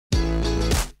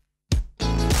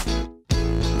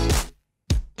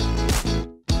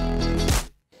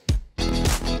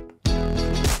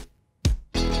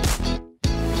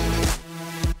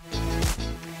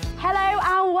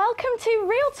Welcome to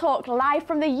Real Talk, live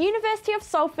from the University of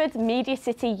Salford's Media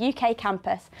City UK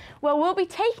campus, where we'll be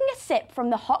taking a sip from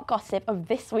the hot gossip of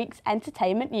this week's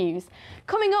entertainment news.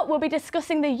 Coming up, we'll be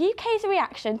discussing the UK's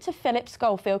reaction to Philip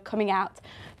Schofield coming out,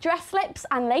 dress slips,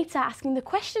 and later asking the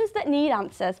questions that need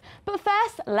answers. But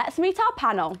first, let's meet our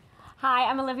panel. Hi,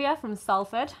 I'm Olivia from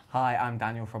Salford. Hi, I'm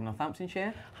Daniel from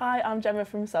Northamptonshire. Hi, I'm Gemma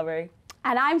from Surrey.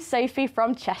 And I'm Sophie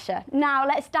from Cheshire. Now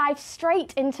let's dive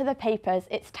straight into the papers.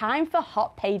 It's time for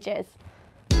Hot Pages.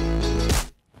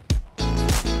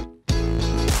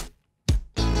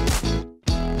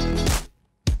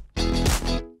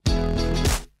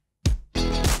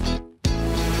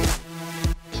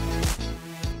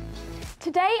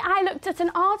 Today I looked at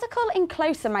an article in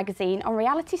Closer magazine on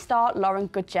reality star Lauren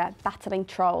Goodger battling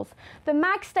trolls. The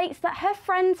mag states that her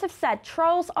friends have said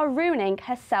trolls are ruining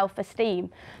her self-esteem.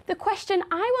 The question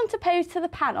I want to pose to the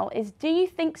panel is, do you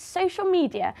think social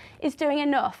media is doing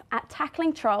enough at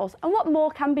tackling trolls, and what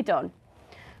more can be done?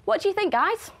 What do you think,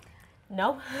 guys?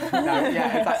 No.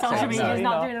 Social media is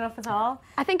not doing enough at all.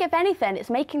 I think if anything, it's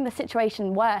making the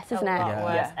situation worse, isn't it? A lot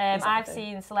worse. Yeah, exactly. I've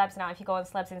seen celebs now, if you go on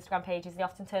celebs' Instagram pages, they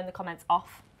often turn the comments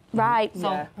off. Right.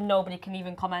 So nobody can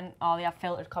even comment, or they have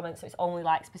filtered comments, so it's only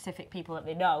like specific people that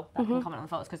they know that can comment on the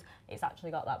photos, because it's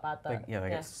actually got that bad that They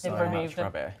get so they've much removed them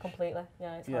rubbish. completely.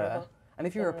 Yeah, it's horrible. And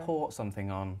if you report something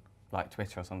on like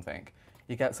Twitter or something,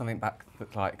 you get something back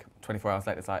that like 24 hours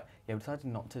later, it's like, yeah, we decided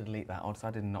not to delete that, or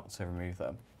decided not to remove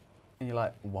them. And you're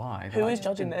like, why? Who like, is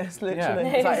judging this, Yeah, literally?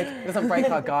 it's like, it doesn't break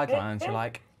our guidelines. You're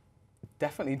like,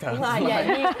 definitely does. Like,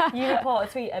 yeah, you report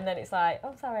a tweet and then it's like,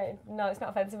 oh, sorry, no, it's not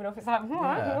offensive enough. It's like,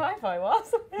 I thought it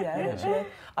was. Yeah, literally.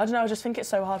 I don't know, I just think it's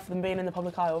so hard for them being in the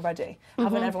public eye already,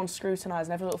 having everyone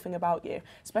scrutinising every little thing about you,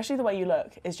 especially the way you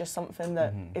look, is just something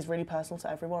that is really personal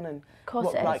to everyone, and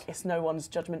Course it's no one's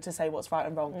judgment to say what's right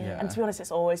and wrong. Yeah. And to be honest,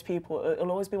 it's always people, it'll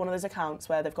always be one of those accounts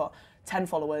where they've got 10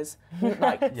 followers,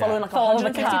 like following like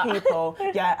 150 people,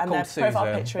 and Called their profile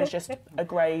Susan. picture is just a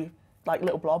grey like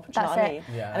little blob, do you know what I mean?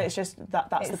 Yeah. And it's just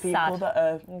that's It's the people sad. that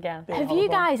are being Have horrible. you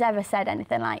guys ever said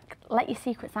anything like, let your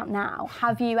secrets out now?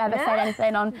 Have you ever said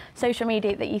anything on social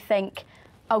media that you think,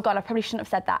 oh God, I probably shouldn't have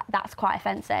said that, that's quite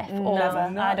offensive? Or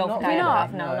Never. I don't think Have I you not?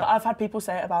 have, no. But I've had people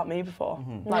say it about me before.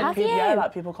 Like, Have you? Yeah,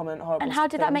 like people comment horrible. And how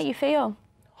did that things. make you feel?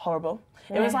 Horrible.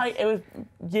 It was like, it was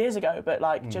years ago, but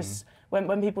like just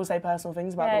when people say personal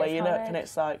things about Yeah, the way it's you look, horrid. and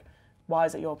it's like, why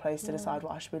is it your place to decide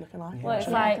what I should be looking like? Well, what I it's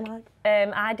should be like,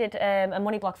 looking I did a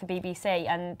money blog for BBC,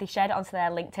 and they shared it onto their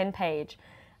LinkedIn page.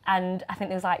 And I think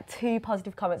there was like 2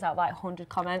 positive comments out of like 100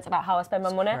 comments about how I spend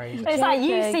my money. crazy. And it's like,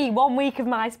 you see 1 week of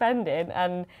my spending,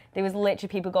 and there was literally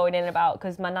people going in about,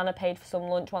 because my nana paid for some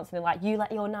lunch once, and they're like, you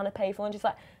let your nana pay for lunch. It's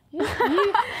like, you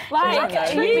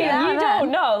like, you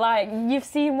don't know. Like, you've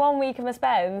seen 1 week of my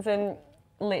spends, and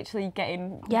literally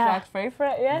getting dragged through for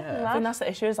it. I think that's the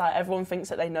issue, is like everyone thinks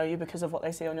that they know you because of what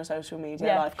they see on your social media.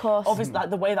 Yeah, like, of course. Obviously, like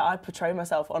the way that I portray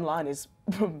myself online is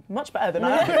much better than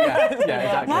I am. Yeah,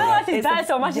 exactly. My life is It's better, the-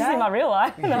 so imagine seeing my real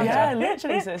life. Yeah,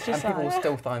 literally. So it's just And people like,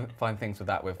 still find things with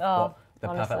that, with what the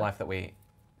perfect life that we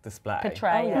display.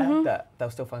 Portray, That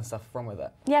they'll still find stuff wrong with it.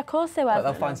 Yeah, of course they Like, will.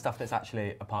 they'll find stuff that's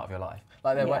actually a part of your life.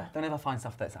 Like they'll never find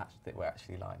stuff that we're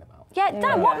actually lying about. Yeah,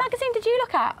 Dan, what magazine did you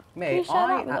look at? Can Me, you share I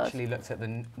that with us? actually looked at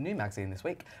the new magazine this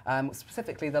week,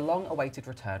 specifically the long-awaited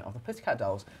return of the Pussycat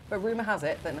Dolls. But rumour has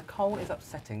it that Nicole is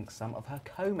upsetting some of her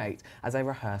co-mates as they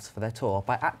rehearse for their tour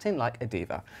by acting like a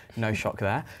diva. No shock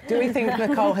there. Do we think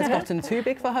Nicole has gotten too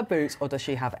big for her boots, or does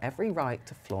she have every right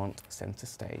to flaunt centre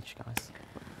stage, guys?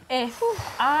 If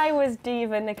I was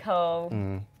Diva Nicole,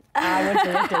 I would be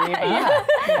a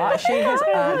diva. She has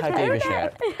earned her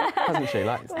diva-ship, hasn't she?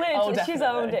 Like, Literally, she's definitely.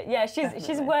 owned it. Yeah,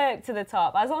 she's worked to the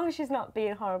top. As long as she's not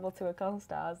being horrible to her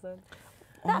co-stars, then.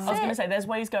 I was going to say, there's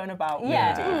ways going about being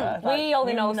Yeah, a diva. Like, we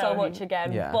only you know so who- much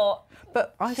again, Yeah.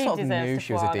 but I she sort of deserves knew to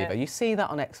she was a flaunt diva. it. You see that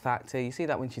on X Factor, you see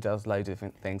that when she does loads of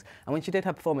different things. And when she did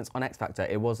her performance on X Factor,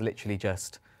 it was literally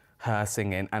just her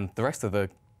singing, and the rest of the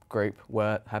group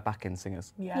were her backing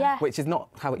singers. Yeah. Which is not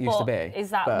how it used to be. Is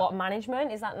that but what management?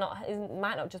 Is that not?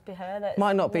 Might not just be her. That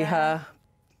might not be her.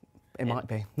 It might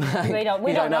be. We don't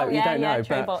you don't know. You Yeah, don't know. yeah,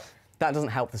 true, but that doesn't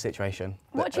help the situation.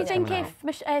 What do you think if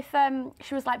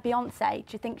she was like Beyonce?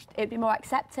 Do you think it'd be more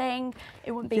accepting?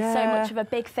 It wouldn't be so Yeah. much of a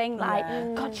big thing like,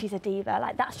 God, she's a diva.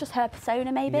 Like, that's just her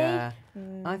persona, maybe? Yeah.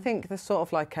 I think there's sort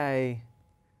of like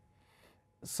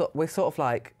we're sort of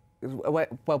like,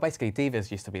 well, basically,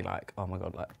 divas used to be like, oh my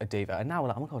God, like a diva. And now we're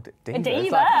like, oh my God, diva. A diva,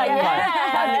 It's like,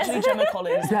 yeah. Like literally Gemma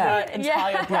Collins, Yeah. the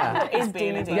entire brand is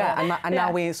being a diva. Yeah, and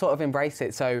now we sort of embrace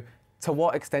it. So to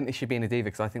what extent is she being a diva?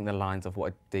 Because I think the lines of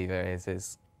what a diva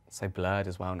is so blurred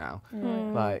as well now.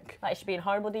 Like is she being a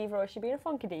horrible diva or is she being a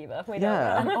funky diva? We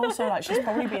Yeah. don't know. And also, like, she's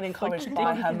probably been encouraged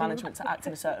by her management to act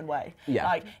in a certain way. Yeah.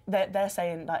 Like, they're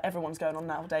saying, like, everyone's going on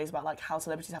nowadays about, like, how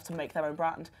celebrities have to make their own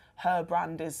brand. Her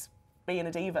brand is being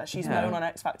a diva. She's known on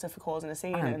X Factor for causing a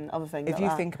scene and other things if like you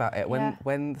that. think about it,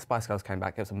 when the Spice Girls came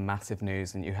back, it was a massive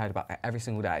news and you heard about it every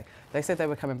single day. They said they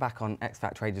were coming back on X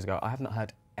Factor ages ago. I have not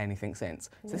heard anything since.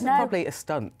 So this is probably a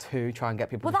stunt to try and get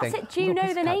people to think. Well, that's it. Do you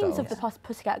know the names of the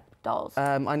Pussycat dolls?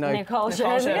 I know Nicole Nicole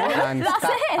Scherzinger. and That's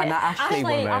that, it. and that Ashley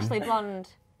woman. Ashley Blonde.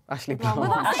 Ashley Blonde.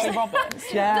 Ashley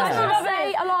Roberts. Yeah. Doesn't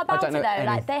say a lot about don't it know though.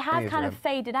 Like they any have of kind them. of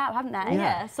faded out, haven't they?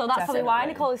 Yeah, so that's probably why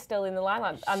Definitely. Nicole is still in the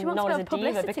limelight and She wants known to as a go diva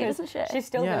publicity, because doesn't she? she's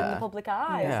still in Yeah. the public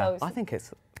eye. Yeah, So I think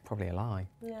it's probably a lie.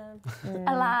 yeah.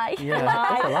 A lie.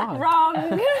 Yeah, it's a lie.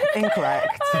 Wrong.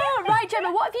 Incorrect. Right,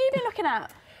 Gemma, what have you been looking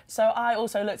at? So I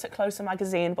also looked at Closer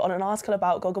magazine, but on an article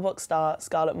about Gogglebox star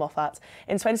Scarlett Moffat.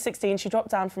 In 2016, she dropped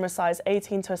down from a size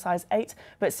 18 to a size 8,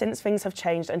 but since things have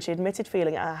changed and she admitted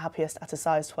feeling at her happiest at a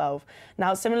size 12.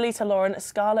 Now, similarly to Lauren,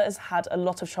 Scarlett has had a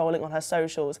lot of trolling on her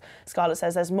socials. Scarlett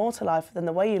says there's more to life than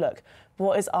the way you look.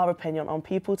 What is our opinion on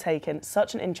people taking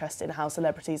such an interest in how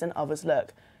celebrities and others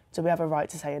look? Do we have a right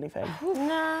to say anything?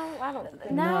 No, I don't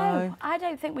think. No, I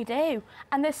don't think we do.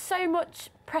 And there's so much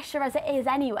pressure as it is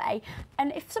anyway.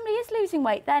 And if somebody is losing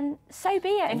weight, then so be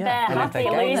it. If Yeah. they're And if happy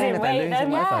they're losing gaining, if they're weight, losing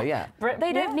then whatever, yeah.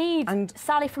 They don't need And-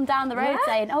 Sally from down the road Yeah.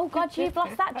 saying, oh God, you've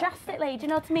lost that drastically. Do you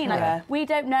know what I mean? Like, Yeah. we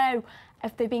don't know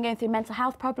if they've been going through mental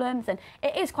health problems, and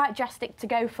it is quite drastic to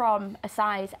go from a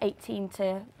size 18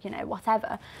 to, you know,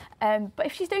 whatever. But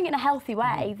if she's doing it in a healthy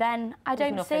way, then I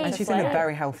don't nothing see... to And she's say. in a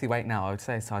very healthy weight now. I would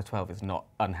say size 12 is not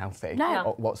unhealthy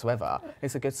No. whatsoever.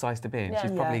 It's a good size to be in. Yeah.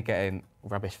 She's Yeah. probably getting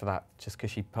rubbish for that just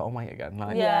because she put on weight again.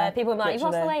 Like, Yeah, people are like, you've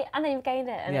lost the literally. weight and then you've gained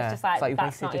it. And yeah. it's just like, you've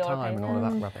that's wasted not your your time opinion. and all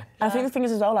of that rubbish. I think the thing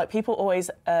is as well, like, people always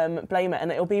blame it,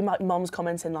 and it'll be like mums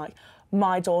commenting like,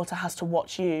 my daughter has to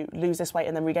watch you lose this weight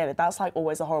and then regain it. That's like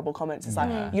always the horrible comments. It's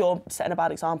like, you're setting a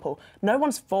bad example. No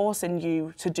one's forcing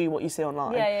you to do what you see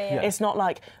online. Yeah. It's not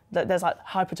like that there's like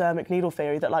hypodermic needle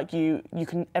theory that like you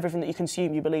can, everything that you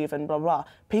consume you believe in, blah, blah,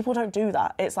 blah. People don't do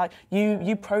that. It's like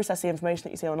you process the information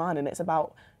that you see online, and it's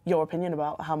about your opinion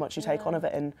about how much you take on of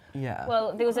it. And Yeah.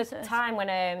 Well, there was a time when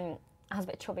I was a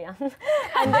bit chubby, and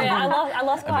I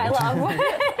lost quite a lot of weight.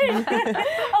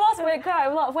 I lost quite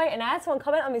a lot of weight, and I had someone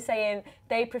comment on me saying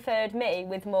they preferred me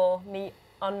with more meat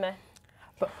on me.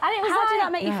 And it was how did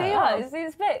that make you feel? Oh,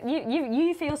 it's a bit,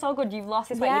 you feel so good, you've lost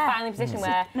this weight, you're finally in a position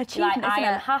where an achievement, like, I isn't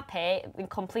am it? happy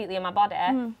completely in my body,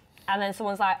 and then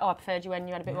someone's like, oh, I preferred you when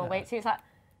you had a bit more weight too. It's like,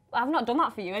 well, I've not done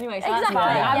that for you anyway, so that's Exactly,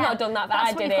 fine. yeah. I've not done that, but That's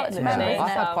I what did you've got it. to for remember, me, isn't I've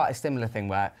it? had so- quite a similar thing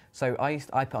where, so I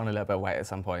put on a little bit of weight at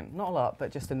some point, not a lot,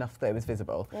 but just enough that it was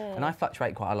visible. And I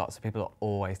fluctuate quite a lot, so people are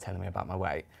always telling me about my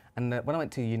weight. And when I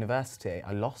went to university,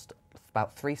 I lost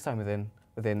about 3 stone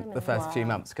within the first few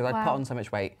months because I'd put on so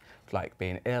much weight, like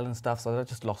being ill and stuff. So I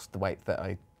just lost the weight that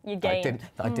I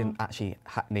didn't actually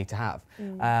need to have.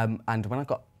 And when I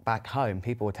got back home,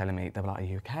 people were telling me, they were like, "Are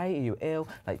you okay? Are you ill?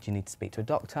 Like, do you need to speak to a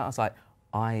doctor?" I was like,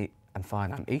 I'm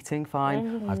fine, I'm eating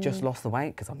fine, I've just lost the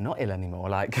weight because I'm not ill anymore,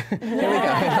 like, here we go.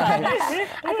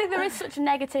 I think there is such a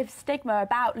negative stigma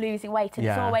about losing weight, and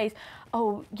it's Yeah. always,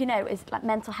 oh, you know, it's like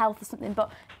mental health or something,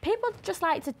 but people just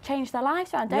like to change their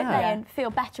lives around, don't they, Yeah. and feel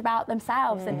better about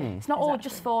themselves, and it's not all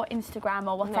just for Instagram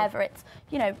or whatever, it's,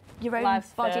 you know, your own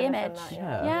Life's body further from image.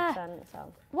 that, Yeah. 100%, so.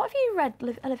 What have you read,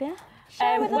 Olivia?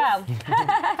 Well,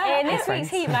 in this week's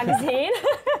Heat magazine,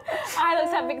 I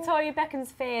looked at Victoria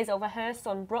Beckham's fears over her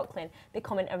son Brooklyn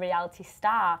becoming a reality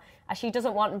star, as she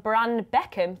doesn't want brand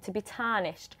Beckham to be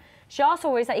tarnished. She also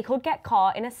worries that he could get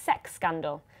caught in a sex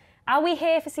scandal. Are we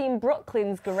here for seeing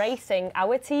Brooklyn's gracing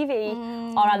our TV,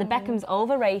 or are the Beckhams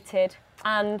overrated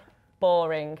and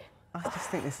boring? I just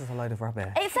think this is a load of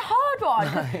rubbish. It's a hard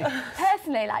one.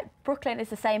 Personally, like, Brooklyn is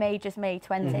the same age as me,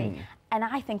 20, and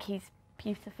I think he's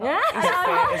beautiful. Yeah.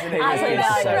 isn't it? I He's remember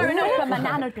so growing up and my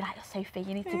nan would be like, Sophie,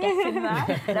 you need to get in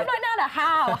there. And I'm like, Nana,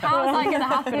 how? How is that going to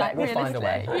happen, like, We'll find a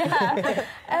realistically? way.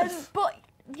 Yeah. But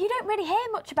you don't really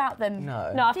hear much about them.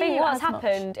 No. No, I Do think you what's as much?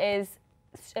 happened is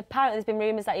apparently there's been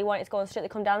rumours that he wanted to go on Strictly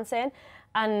Come Dancing,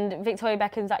 and Victoria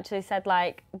Beckham's actually said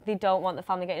like they don't want the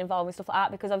family getting involved with stuff like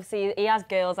that because obviously he has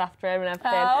girls after him and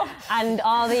everything, and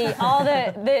all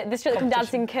the Strictly Come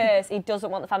Dancing curse, he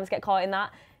doesn't want the family to get caught in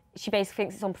that. She basically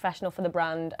thinks it's unprofessional for the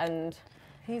brand, and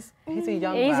He's a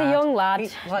young lad. He's a young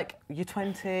lad. Like, you're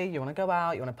 20, you want to go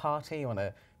out, you want to party, you want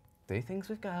to do things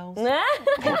with girls, or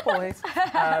boys,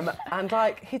 and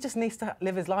like he just needs to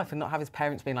live his life and not have his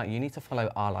parents being like, you need to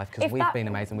follow our life because we've been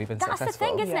amazing, we've been successful. That's the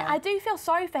thing, isn't it? I do feel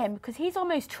sorry for him because he's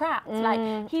almost trapped.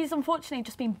 Like he's unfortunately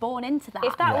just been born into that.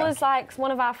 If that was like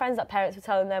one of our friends that parents were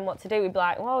telling them what to do, we'd be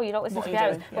like, well, you don't listen to your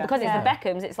parents. But because it's the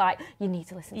Beckhams, it's like you need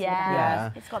to listen to your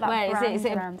parents. It's got that brand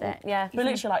around it. Yeah. But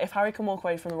literally, like, if Harry can walk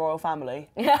away from the royal family,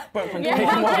 Brooklyn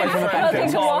can walk away from the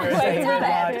Beckhams. Walk away.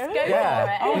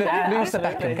 Lose the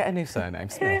Beckham, get a new surname,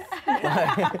 Smith.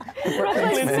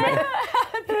 Brooklyn Smith.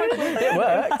 It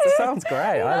works. It sounds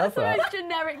great. I love that. That's the most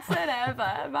generic surname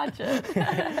ever. Imagine.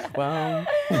 Well.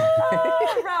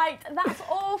 Right, that's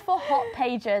all for Hot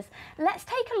Pages. Let's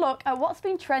take a look at what's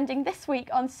been trending this week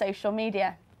on social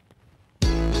media.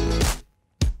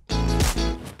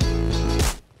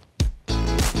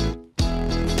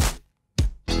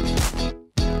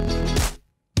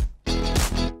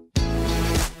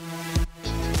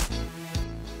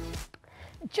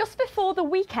 Just before the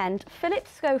weekend, Philip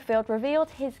Schofield revealed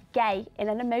he's gay in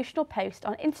an emotional post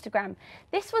on Instagram.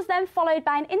 This was then followed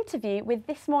by an interview with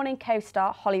This Morning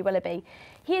co-star Holly Willoughby.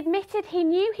 He admitted he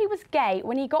knew he was gay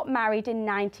when he got married in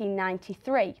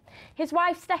 1993. His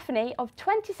wife Stephanie, of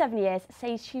 27 years,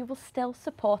 says she will still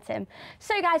support him.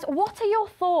 So guys, what are your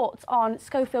thoughts on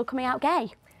Schofield coming out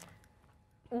gay?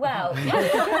 Well,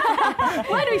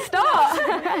 where do we start?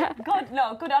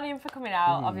 Good on him for coming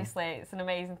out. Obviously, it's an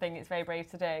amazing thing. It's very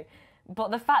brave to do.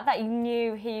 But the fact that he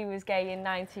knew he was gay in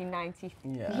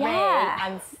 1993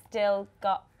 and still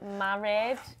got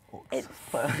married, it's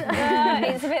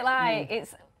a bit like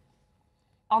it's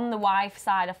on the wife's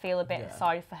side. I feel a bit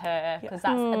sorry for her because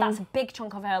that's a big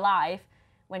chunk of her life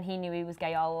when he knew he was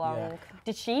gay all along. Yeah.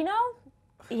 Did she know?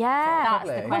 Yeah, that's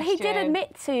the question. Well, he did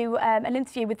admit to an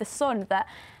interview with The Sun that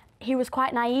he was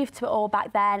quite naive to it all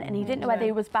back then, and he didn't know whether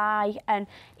he was bi, and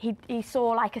he saw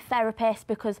like a therapist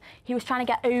because he was trying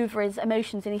to get over his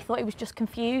emotions and he thought he was just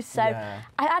confused. So I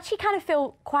actually kind of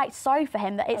feel quite sorry for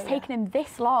him that it's taken him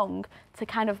this long to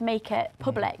kind of make it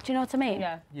public. Do you know what I mean?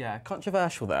 Yeah,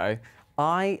 controversial though.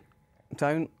 I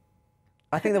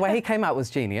think the way he came out was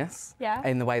genius.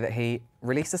 In the way that he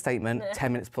released a statement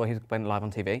 10 minutes before he went live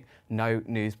on TV. No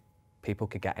news people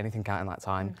could get anything out in that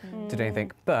time to do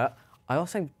anything. But I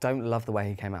also don't love the way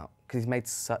he came out because he's made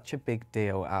such a big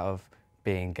deal out of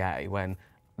being gay when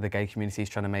the gay community is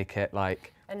trying to make it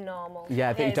like a normal.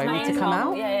 Yeah, that you don't need to come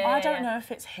out. I don't know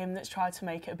if it's him that's tried to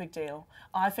make it a big deal.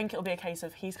 I think it'll be a case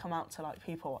of he's come out to like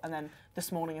people and then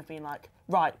this morning have been like,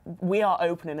 right, we are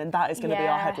opening and that is going to be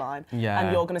our headline.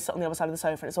 And you're going to sit on the other side of the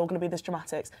sofa and it's all going to be this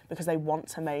dramatics because they want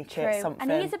to make it something.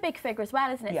 And he's a big figure as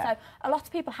well, isn't it? So a lot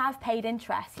of people have paid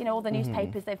interest. You know, all the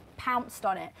newspapers, they've pounced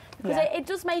on it because it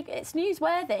does make it's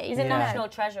newsworthy. He's a national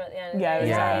treasure at the end of the day.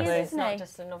 Exactly. It's not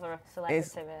just another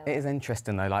celebrity. It is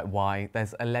interesting though, like why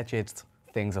there's alleged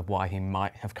things of why he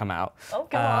might have come out. Oh,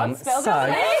 go on, spill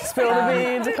the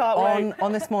beans, I can't wait.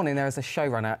 On This Morning, there is a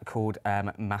showrunner called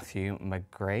Matthew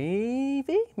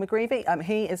McGreevy.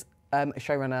 He is a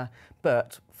showrunner,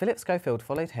 but Philip Schofield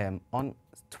followed him on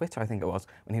Twitter, I think it was,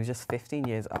 when he was just 15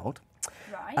 years old.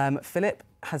 Right. Philip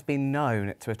has been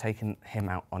known to have taken him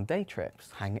out on day trips,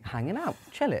 hanging out,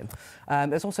 chilling.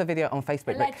 There's also a video on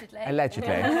Facebook.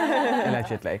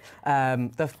 Allegedly.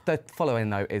 The following,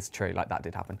 though, is true, like that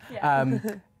did happen.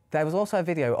 There was also a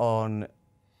video on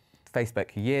Facebook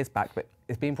years back, but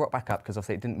it's been brought back up because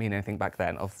obviously it didn't mean anything back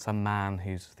then, of some man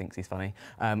who thinks he's funny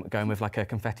going with like a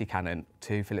confetti cannon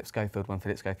to Philip Schofield when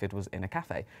Philip Schofield was in a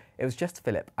cafe. It was just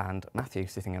Philip and Matthew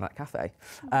sitting in that cafe.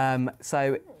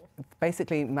 So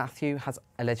basically Matthew has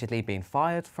allegedly been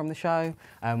fired from the show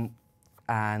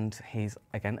and he's,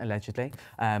 again, allegedly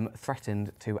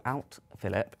threatened to out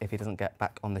Philip if he doesn't get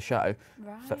back on the show.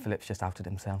 Right. But Philip's just outed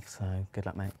himself, so good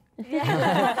luck, mate.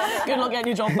 Good luck getting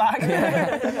your job back.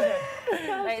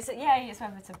 It's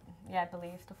whether to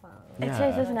believe stuff like that. It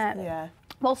is, isn't it? Yeah.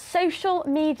 Well, social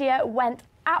media went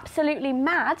absolutely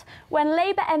mad when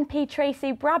Labour MP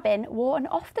Tracy Brabin wore an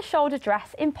off-the-shoulder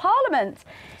dress in Parliament.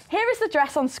 Here is the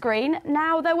dress on screen.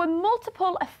 Now, there were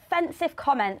multiple offensive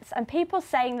comments and people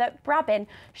saying that Brabin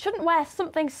shouldn't wear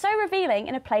something so revealing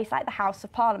in a place like the House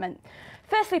of Parliament.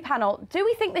 Firstly, panel, do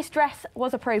we think this dress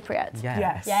was appropriate?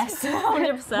 Yes. Yes,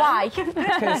 100%. Why?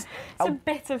 Because it's a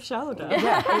bit of shoulder.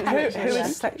 Yeah, who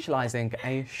is sexualising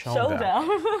a shoulder?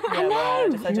 I know.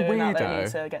 If they're doing that, they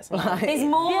need to get some.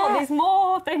 There's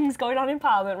more things going on in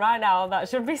Parliament right now that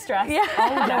should be stressed.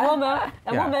 A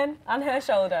woman and her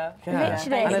shoulder.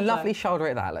 Literally. And a lovely shoulder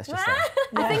at that, let's just say.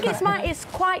 I think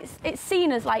it's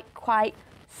seen as like quite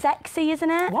sexy,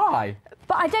 isn't it? Why?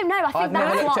 But I don't know. I think I've never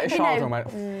that's looked what at a shoulder and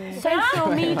went, social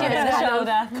media The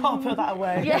shoulder. Can't put that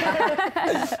away.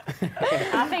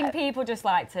 I think people just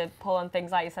like to pull on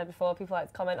things, like you said before. People like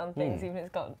to comment on things, even if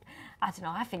it's got. I don't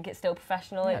know. I think it's still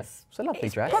professional. yeah, it's a lovely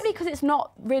dress. Probably because it's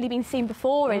not really been seen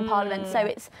before in Parliament, so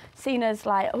it's seen as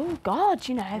like, oh God,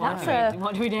 you know, that's a...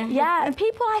 What do we do? Yeah, and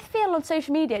people I feel on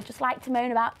social media just like to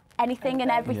moan about anything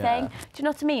and everything. Yeah. Do you know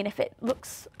what I mean? If it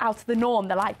looks out of the norm,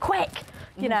 they're like, quick,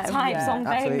 you know. Type something.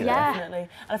 absolutely. Yeah. Definitely.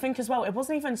 And I think as well, it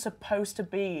wasn't even supposed to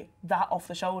be that off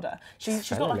the shoulder. She's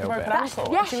got like a little broken bit. ankle.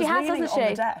 Yeah, she she was has, leaning hasn't on she?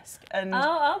 the desk and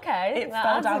Oh, okay. it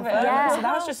fell down further. Yeah. So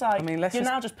that was just like, I mean, let's you're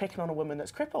just- now just picking on a woman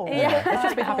that's crippled. Yeah. Let's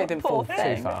just be happy it didn't fall Poor too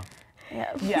thing. far.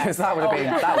 Yeah. Because that would have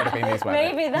been newsworthy.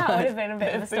 Maybe that would have been a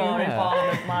bit of a story. Yeah.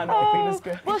 Parliament might not have been as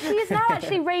good. Well, she is now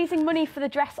actually raising money for the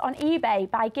dress on eBay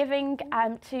by giving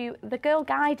to the Girl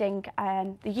Guiding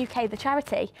the UK, the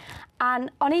charity.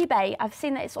 And on eBay, I've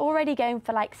seen that it's already going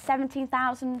for like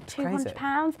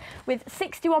 £17,200 with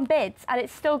 61 bids, and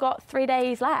it's still got 3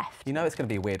 days left. You know it's going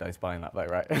to be weirdos buying that though,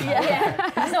 right?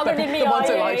 Yeah. It's not going to be me The or ones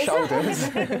that you. like shoulders.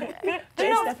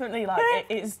 It's definitely like,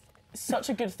 it's such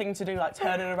a good thing to do, like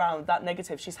turning around that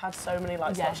negative. She's had so many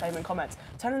like slut shaming comments.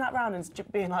 Turning that around and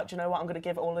being like, do you know what, I'm going to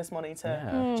give all this money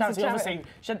to charity. Obviously,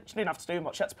 she didn't have to do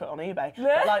much, she had to put it on eBay.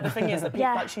 But like the thing is that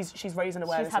people, like, she's raising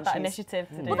awareness. She's had and that initiative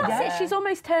to do Well, that's it. She's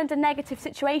almost turned a negative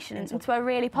situation into a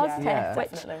really positive, Yeah.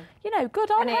 which, Definitely. you know,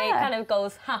 good on And her. it kind of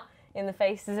goes, ha, in the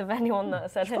faces of anyone that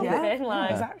said anything.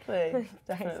 Like, Exactly.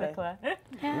 Definitely.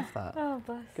 basically. Love that. Oh,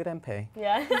 bless. Good MP.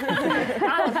 Yeah.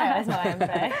 That's my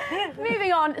MP.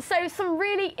 Moving on, so some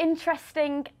really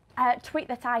interesting tweet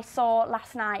that I saw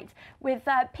last night with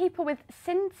people with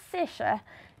synesthesia.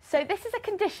 So this is a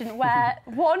condition where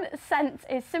one sense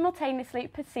is simultaneously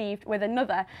perceived with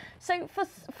another. So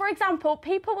for example,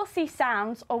 people will see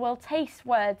sounds or will taste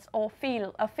words or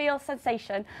feel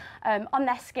sensation on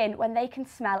their skin when they can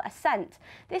smell a scent.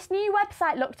 This new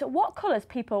website looked at what colours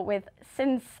people with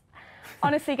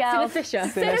honestly, girls.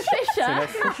 Synesthesia.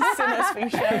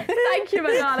 Synesthesia. Thank you,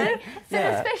 my darling.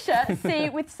 Yeah. Synesthesia see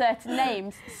with certain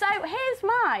names. So here's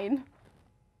mine.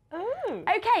 Ooh.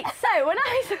 Okay, so when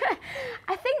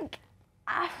I think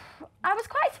I was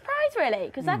quite surprised really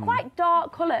because they're quite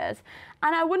dark colours,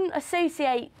 and I wouldn't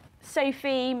associate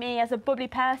Sophie, me as a bubbly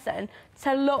person,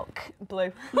 to look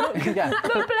Blue. Yeah. blue. Do you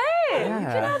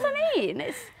Yeah. know what I mean?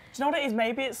 It's Do you know what it is?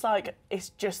 Maybe it's like, it's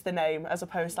just the name as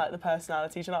opposed to like the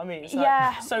personality. Do you know what I mean? It's like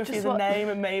Yeah, Sophie just is a what- name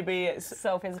and maybe it's...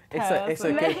 Sophie's It's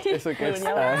a good. Blue and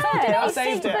yellow. I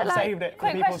saved it, but I saved it.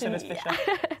 quick People question.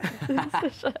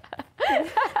 Synesthesia.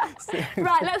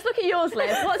 right. Let's look at yours,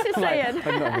 Liz. What's it saying?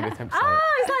 I'm not going to attempt to say it.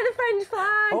 Oh, it's like the French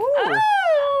flag. Oh.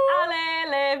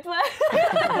 Allez, live.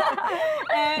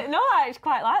 No, I actually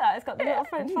quite like that. It's got the little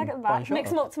French flag at the back. Bonjour. Mix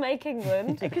them up to make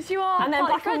England. Because you are And then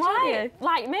partly black and French, aren't white.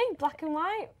 Like me, black and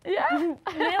white. you?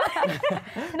 Yeah.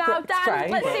 Now, Dan,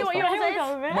 Strange, let's but see it's what fine.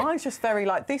 yours is. Mine's just very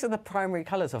like, these are the primary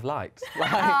colours of light.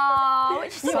 Like, Oh,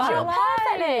 which suits you are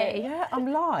perfectly. yeah,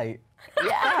 I'm light.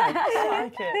 I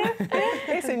like it.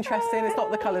 It's interesting. It's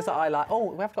not the colours that I like.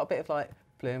 Oh, we've got a bit of like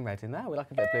blue and red in there. We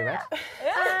like a bit of blue red.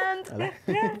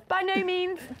 And by no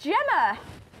means Gemma.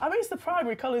 I mean, it's the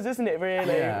primary colours, isn't it,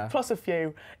 really? Yeah. Plus a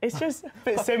few. It's just a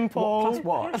bit simple. Plus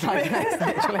what? Like,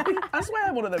 literally. I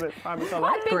swear one of them is primary colour.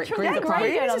 Quite big Green- chunk green's of a grey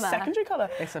primary- going It's on a there. secondary colour.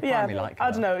 It's a Yeah, primary light I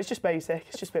colour. don't know, it's just basic.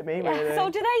 It's just a bit me, really. So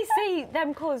do they see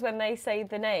them colours when they say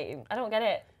the name? I don't get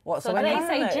it. What, So so do when they you-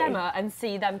 say Apparently. Gemma and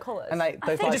see them colours? And they,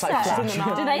 those think lights so. like Just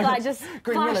flash. do they like just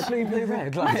Green, yellow, flash? blue, blue,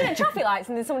 red. Imagine Like, at traffic lights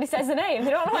and then somebody says the name. They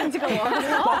don't know when to go on.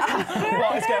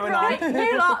 What is going on?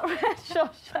 You lot,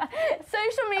 shush.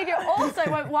 Social media also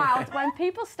went wild when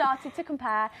people started to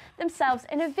compare themselves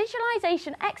in a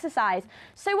visualization exercise.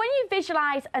 So when you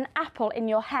visualize an apple in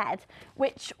your head,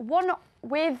 which one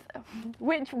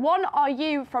are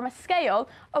you from a scale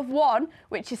of 1,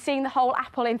 which is seeing the whole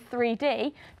apple in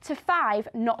 3D, to 5,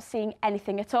 not seeing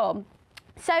anything at all?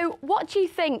 So what do you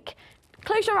think?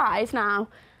 Close your eyes now.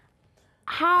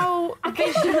 How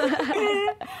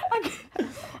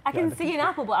I can see an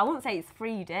apple, but I won't say it's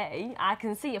 3D. I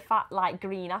can see a fat, like,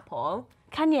 green apple,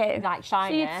 can you? like So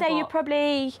shiny. you'd say you're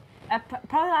probably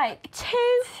probably like 2,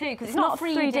 because it's It's not not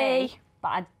 3D, 3D. but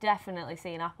I definitely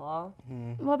see an apple.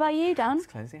 What about you, Dan?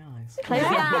 close the eyes. Close your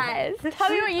eyes. Tell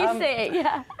me what you see.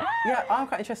 Yeah. Yeah, I'm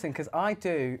quite interested because I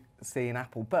do see an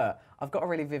apple, but I've got a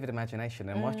really vivid imagination,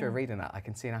 and whilst you're reading that, I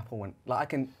can see an apple when, like, I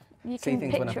can You see can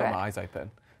things when I've picture got it. my eyes open.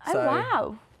 Oh So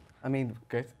wow. I mean,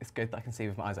 good. It's good that I can see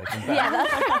with my eyes open. But, Yeah,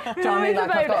 that's do you know what I mean?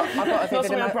 Like,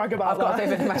 I've got a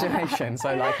vivid imagination,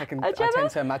 so like I tend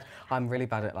to imagine. I'm really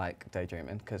bad at like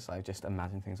daydreaming because I just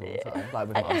imagine things all the time, like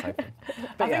with my eyes open.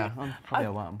 But yeah, I'm probably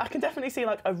a worm. I can definitely see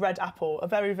like a red apple, a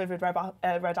very vivid red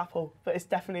apple, but it's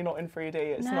definitely not in 3D.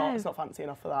 It's not fancy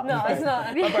enough for that. No, it's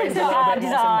not. My brain's It's not our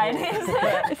design.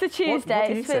 it's a Tuesday. What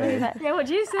do you say? Yeah, what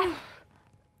do you say?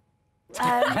 So,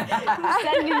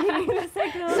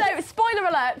 spoiler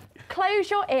alert, close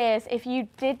your ears if you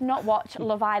did not watch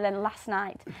Love Island last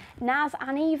night. Naz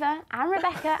and Eva and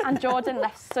Rebecca and Jordan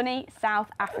left sunny South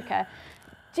Africa.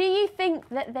 Do you think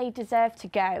that they deserve to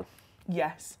go?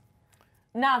 Yes.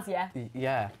 Naz, yeah.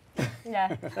 Yeah.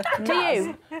 Yeah. Do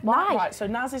you? Why? Right, so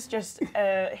Naz is just,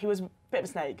 he was a bit of a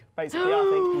snake, basically,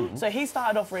 I think. So he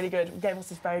started off really good, gave us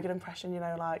this very good impression, you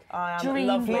know, like, I am Dream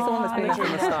lovely. He's the one that's been there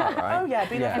from the start, right? Oh yeah,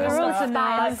 been there from We're the all start.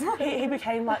 Naz. Like, he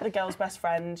became like the girl's best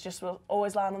friend, just will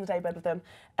always lying on the daybed with them.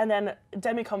 And then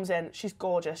Demi comes in, she's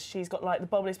gorgeous, she's got like the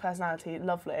bubbliest personality,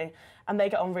 lovely, and they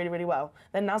get on really, really well.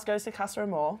 Then Naz goes to Casa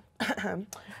Amor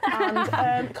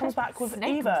and comes back with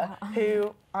Eva,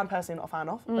 who I'm personally not a fan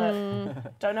of,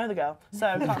 but don't know the girl,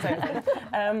 so can't say anything.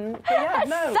 But yeah,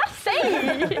 no.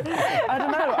 I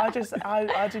don't know,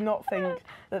 I do not think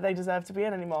that they deserve to be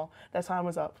in anymore. Their time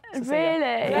was up. So Really?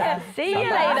 Yeah. See you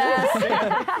later.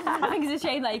 I think it's a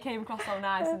shame that you came across so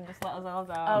nice and just let us all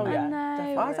down. Oh yeah, know.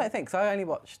 definitely. Well, I don't think so. I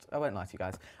won't lie to you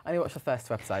guys. I only watched the first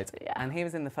 2 episodes, Yeah. and he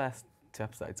was in the first 2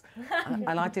 episodes,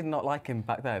 and I did not like him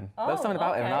back then. There was something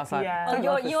about him, and I was like, Yeah. I don't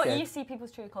know if it's Oh, good. you see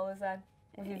people's true colours then.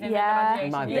 If you've been Yeah. in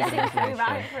My imagination, you vivid see through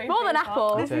imagination. right through More than people.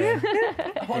 Apple. I do.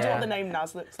 I wonder Yeah. what the name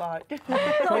Naz looks like. Can we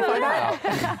find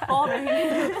out? Boring.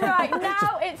 Right,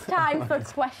 now it's time for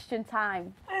question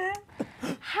time.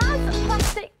 Has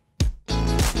plastic...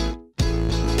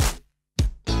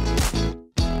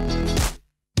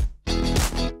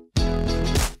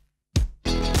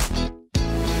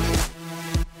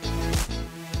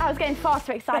 I was getting far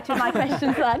too excited with my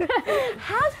questions then.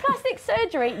 Has plastic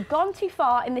surgery gone too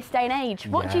far in this day and age?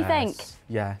 What do you think?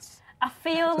 Yes. I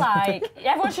feel like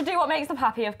everyone should do what makes them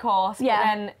happy, of course. Yeah. But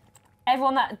then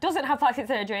everyone that doesn't have plastic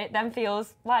surgery then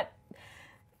feels like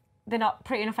they're not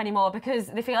pretty enough anymore because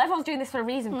they feel everyone's doing this for a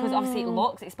reason because obviously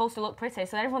it's supposed to look pretty.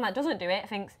 So everyone that doesn't do it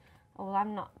thinks, oh, well,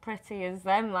 I'm not pretty as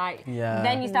them. Like, Yeah.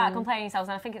 then you start complaining yourselves.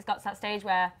 And I think it's got to that stage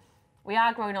where we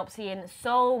are growing up seeing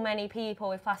so many people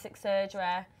with plastic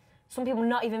surgery. Some people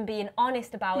not even being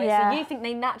honest about it. Yeah. So you think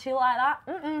they naturally like that?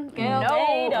 Mm-mm, girl, No.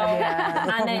 they don't.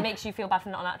 Yeah. And then it makes you feel bad for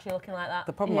not naturally looking like that.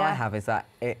 The problem I Yeah. have is that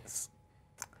it's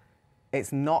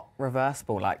not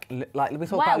reversible. Like we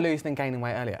talked Well- about losing and gaining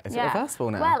weight earlier. Is it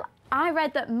reversible now? Well, I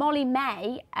read that Molly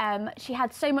May, she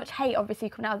had so much hate, obviously,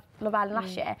 coming out of Love Island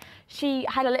last year. She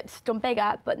had her lips done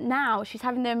bigger, but now she's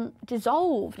having them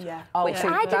dissolved. Yeah. Which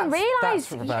I didn't realise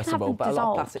that's you could have reversible, them but a lot of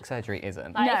dissolved. plastic surgery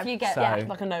isn't. Like, No. if you get So-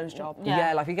 Like a nose job.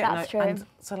 Yeah, like you get That's true. and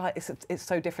so like it's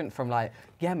so different from like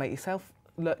make yourself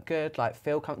look good, like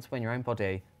feel comfortable in your own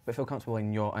body, but feel comfortable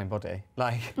in your own body.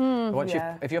 Like once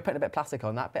Yeah. if you're putting a bit of plastic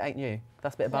on, that bit ain't you.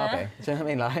 That's a bit of Barbie. Yeah. Do you know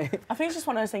what I mean? Like I think it's just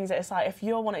one of those things that it's like, if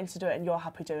you're wanting to do it and you're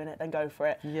happy doing it, then go for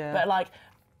it. Yeah. But like,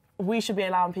 we should be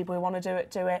allowing people who want to do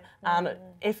it. And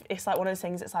if it's like one of those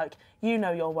things, it's like, you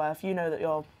know your worth, you know that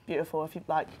you're beautiful. If you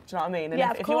like, do you know what I mean? And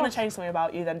Yeah, if of you want course. to change something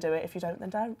about you, then do it. If you don't,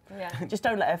 then don't. Yeah. Just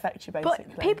don't let it affect you, basically.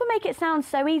 But people make it sound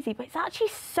so easy, but it's actually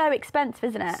so expensive,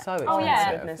 isn't it? so expensive. Oh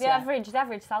yeah, goodness, the yeah. average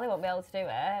Sally won't be able to do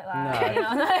it. Like, No. you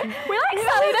know, like, We like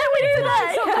Sally, don't we,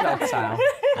 today? Love Sal.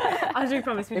 I do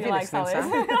promise we If do you're like listening,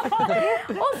 Sally.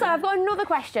 Sal. Also, I've got another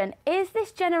question. Is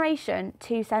this generation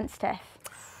too sensitive?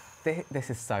 This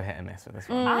is so hit and miss with this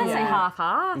one. I say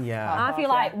half-half. Yeah. I feel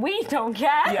like we don't care.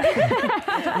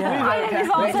 I think it's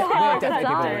also half definitely that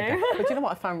people do. that care. But do you know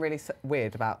what I found really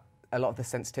weird about a lot of the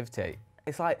sensitivity?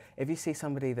 It's like if you see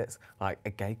somebody that's like a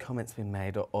gay comment's been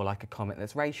made or like a comment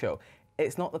that's racial,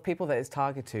 it's not the people that it's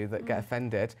targeted to that get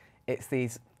offended. It's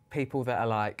these people that are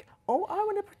like, oh, I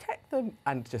want to protect them,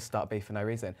 and just start beef for no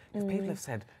reason. Because people have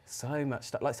said so much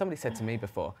stuff. Like somebody said to me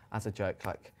before, as a joke,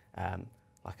 like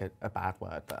a bad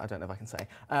word that I don't know if I can say.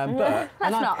 But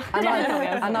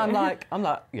I'm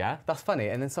like, yeah, that's funny.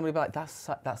 And then somebody will be like, that's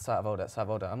out of order, that's out of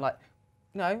order. I'm like,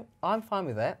 no, I'm fine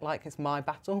with it. Like it's my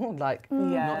battle, like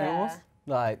not yours.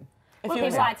 Like if Well, you're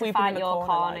people like to sweeping in fight the your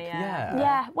corner, like, yeah.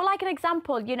 Yeah, well, like an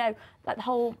example, you know, like the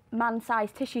whole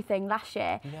man-sized tissue thing last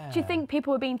year. Do you Yeah. think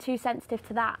people were being too sensitive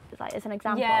to that, like as an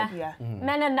example? Yeah. Yeah.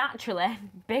 Men are naturally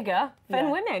bigger than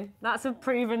Yeah. women. That's a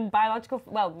proven biological.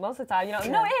 Well, most of the time, you know.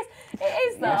 No, it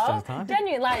is though. Most of the time.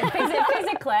 Genuinely, like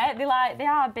physically, they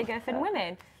are bigger than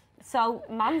women. So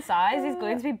man size is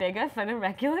going to be bigger than a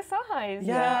regular size.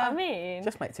 You know what I mean?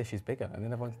 Just make tissues bigger, and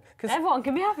then Everyone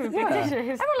can be happy with big tissues.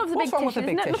 Everyone loves a What's big wrong with tissue. a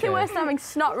big There's nothing tissue? worse than having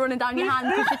snot running down your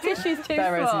hand because your tissue's too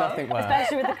There is full. nothing worse.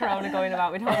 Especially with the corona going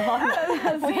about, we don't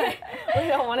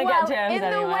want to get germs in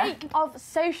anywhere. the wake of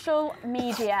social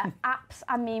media, apps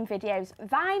and meme videos,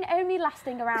 Vine only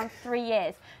lasting around 3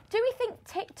 years, do we think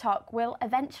TikTok will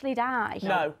eventually die?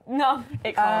 No.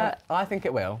 It can't. I think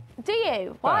it will. Do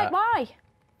you? Why? But- Why?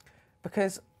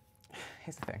 Because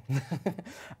here's the thing.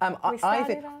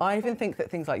 I even think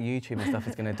that things like YouTube and stuff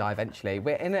is going to die eventually.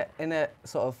 We're in a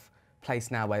sort of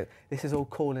place now where this is all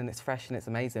cool and it's fresh and it's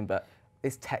amazing, but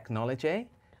it's technology,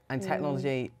 and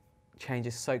technology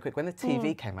changes so quick. When the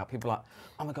TV came out, people were like,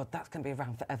 oh my God, that's going to be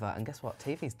around forever. And guess what?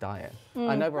 TV's dying.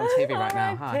 I know we're on TV right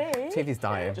now. Hi. TV's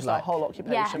dying. Just like, a whole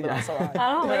occupation, but that's all right.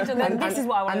 I don't think this is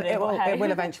what I want to do. It will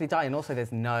eventually die, and also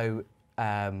there's no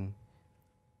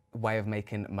way of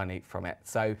making money from it.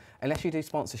 So unless you do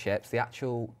sponsorships, the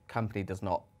actual company does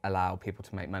not allow people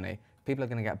to make money. People are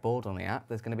going to get bored on the app.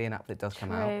 There's going to be an app that does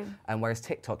come out, and whereas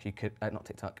TikTok, you could not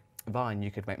TikTok, Vine, you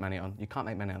could make money on. You can't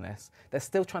make money on this. They're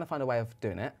still trying to find a way of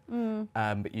doing it, but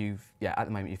at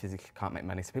the moment you physically can't make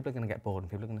money. So people are going to get bored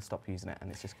and people are going to stop using it,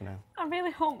 and it's just going to. I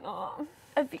really hope not.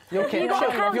 Have you You'll got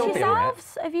accounts you'll be on it.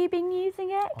 yourselves? Have you been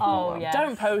using it? Oh, yeah.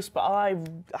 Don't post, but I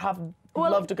have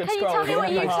loved a good can scroll. you tell me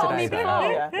what you Post told me today, before?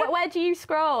 then. Yeah. Where do you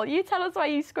scroll? You tell us where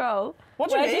you scroll.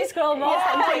 What do you Where do mean? you scroll most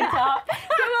on TikTok?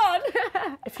 Come on.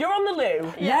 If you're on the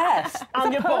loo, Yes.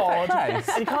 and you're bored, place.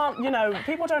 and you can't,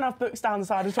 people don't have books down the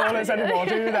side of toilets anymore,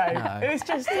 do they? No. It's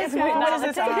just, It's what not is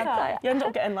this a time? TikTok. You end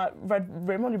up getting like red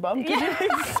rim on your bum because you've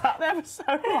been sat there for so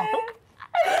long.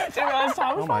 Didn't realise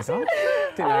time was Oh my God.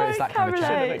 Didn't know it was that kind of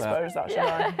Caroline. chat. exposed that, should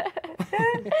I?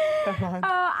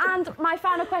 And my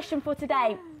final question for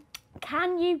today.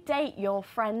 Can you date your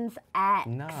friend's ex?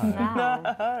 No. No.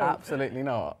 Absolutely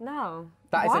not. No.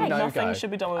 That is Why? a no-go. Nothing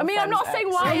should be done with I mean, I'm not saying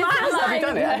why. Have you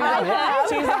done it? Have you done it?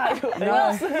 She's like,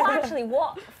 Well, actually,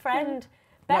 what friend?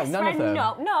 Best none of friend,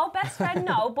 them. no. Best friend,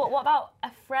 no. But what about a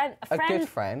friend? A good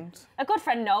friend? A good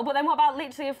friend, no. But then what about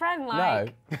literally a friend?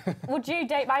 Like, would you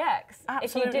date my ex if you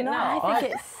Absolutely didn't not. know? I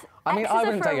think it's. I mean, exes I are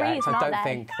wouldn't for a date your ex. reason, I aren't don't they?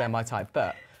 think they're my type,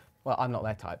 but, well, I'm not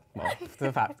their type. Well, for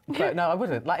the fact. But no, I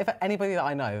wouldn't. Like, if anybody that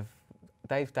I know,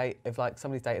 if like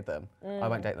somebody's dated them, I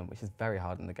won't date them, which is very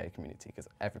hard in the gay community because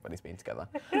everybody's been together.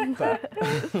 But,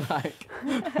 like,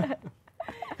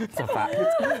 it's a fact.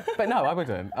 But no, I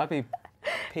wouldn't. I'd be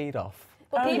peed off.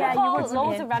 But people yeah, you call wouldn't,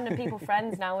 loads yeah. of random people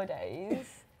friends nowadays.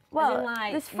 Well, As in,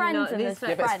 like, there's you friends know, and there's there's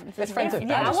Yeah, but friends. it's friends with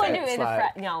Yeah, I wouldn't do it benefits, with a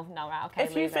like- friend. No, right, okay. if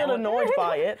you leave feel it. annoyed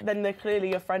by it, then they're clearly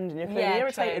your friend and you're clearly Yeah,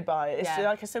 irritated true. by it. It's Yeah.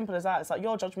 like as simple as that. It's like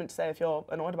your judgment to say if you're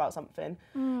annoyed about something.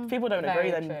 If people don't Very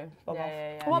agree, then true. bug off.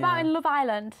 Yeah. What about in Love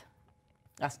Island?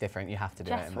 That's different. You have to do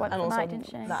Jess it. went And for also, mine, didn't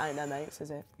she? that ain't their mates, is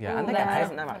it? Yeah, and they no. get That paid.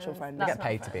 isn't their actual friend. They That's get not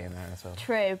paid to fair. be in there as well.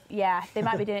 True, yeah. They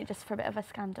might be doing it just for a bit of a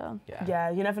scandal. Yeah. Yeah,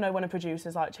 you never know when a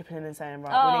producer's like chipping in and saying,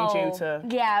 right, we need you to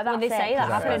Yeah, that's Well, they say it. that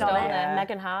That's happens, right. don't Yeah. they?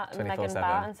 Megan Hart and Megan 24/7.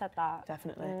 Barton said that.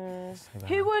 definitely.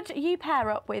 Who would you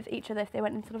pair up with each other if they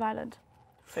went into Love Island?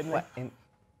 Finley. What, in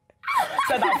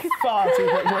Said that far too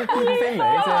quickly. Finley?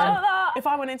 As in, If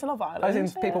I went into Love Island. as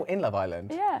in people in Love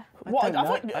Island? Yeah. What? I don't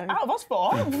thought, know. out of us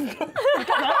four.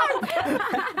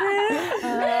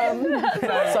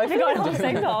 So You're going on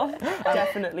single.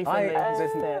 Definitely Finley.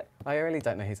 He's fit. I really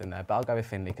don't know who's in there, but I'll go with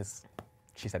Finley because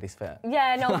she said he's fit.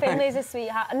 Yeah, no, Finley's a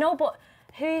sweetheart. No, but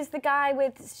who's the guy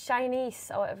with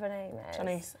Shanice or whatever her name is?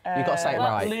 Janice. You've got to say it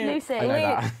right. Lucy. I know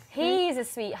that. Luke. He's a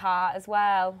sweetheart as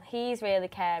well. He's really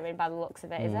caring by the looks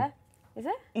of it, is he? Is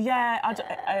it? Yeah, I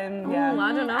don't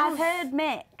know. I've heard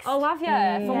mix. Oh, have you?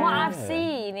 From what Yeah. I've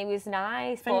seen, he was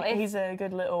nice. I think But if... he's a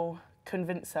good little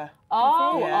convincer.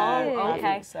 Oh, Yeah, I okay.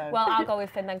 think so. Well, I'll go with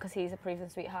Finn then because he's a proven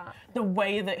sweetheart. The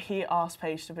way that he asked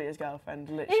Paige to be his girlfriend,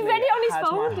 literally, He read it on his had my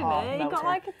phone, heart didn't he? He got melting.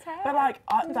 like a text. But like,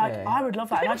 I would love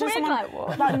that. Imagine Weird, someone like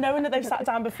what? like knowing that they've sat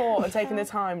down before and taken the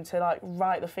time to like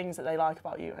write the things that they like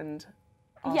about you and.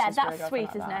 ask Yeah, us for a that's girlfriend sweet,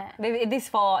 like isn't that. it? This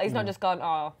far, he's not just gone,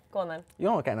 oh, go on then.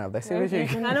 You're not getting out of this, who would you?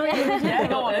 I know what you mean. Yeah,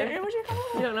 go on. Who would you come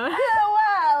on? You don't know.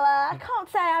 Well, I can't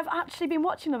say I've actually been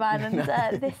watching Love Island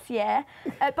this year,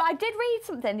 but I did read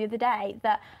something the other day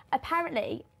that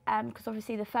apparently, because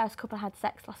obviously the first couple had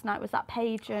sex last night, was that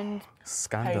Paige and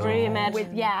Scandal. Really with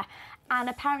and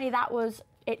apparently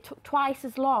it took twice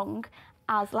as long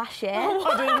as last year.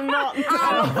 I did not know.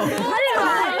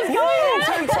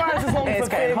 It's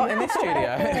getting hot in this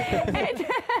studio.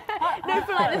 No,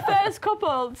 for like the first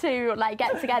couple to like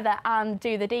get together and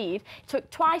do the deed, it took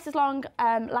twice as long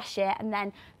last year, and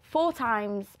then 4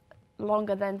 times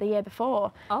longer than the year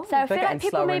before. Oh. So I feel getting like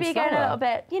people slower may and be going a slower. little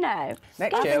bit, you know.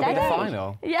 Next year it'll be the steady.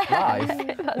 final. Yeah.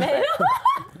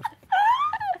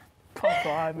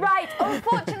 Live. Right,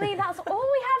 unfortunately, that's all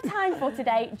we have time for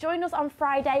today. Join us on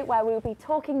Friday, where we will be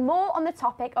talking more on the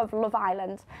topic of Love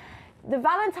Island.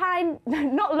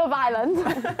 Not Love Island,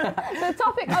 the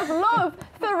topic of love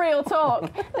for real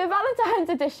talk, the Valentine's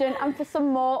edition, and for some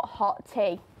more hot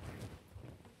tea.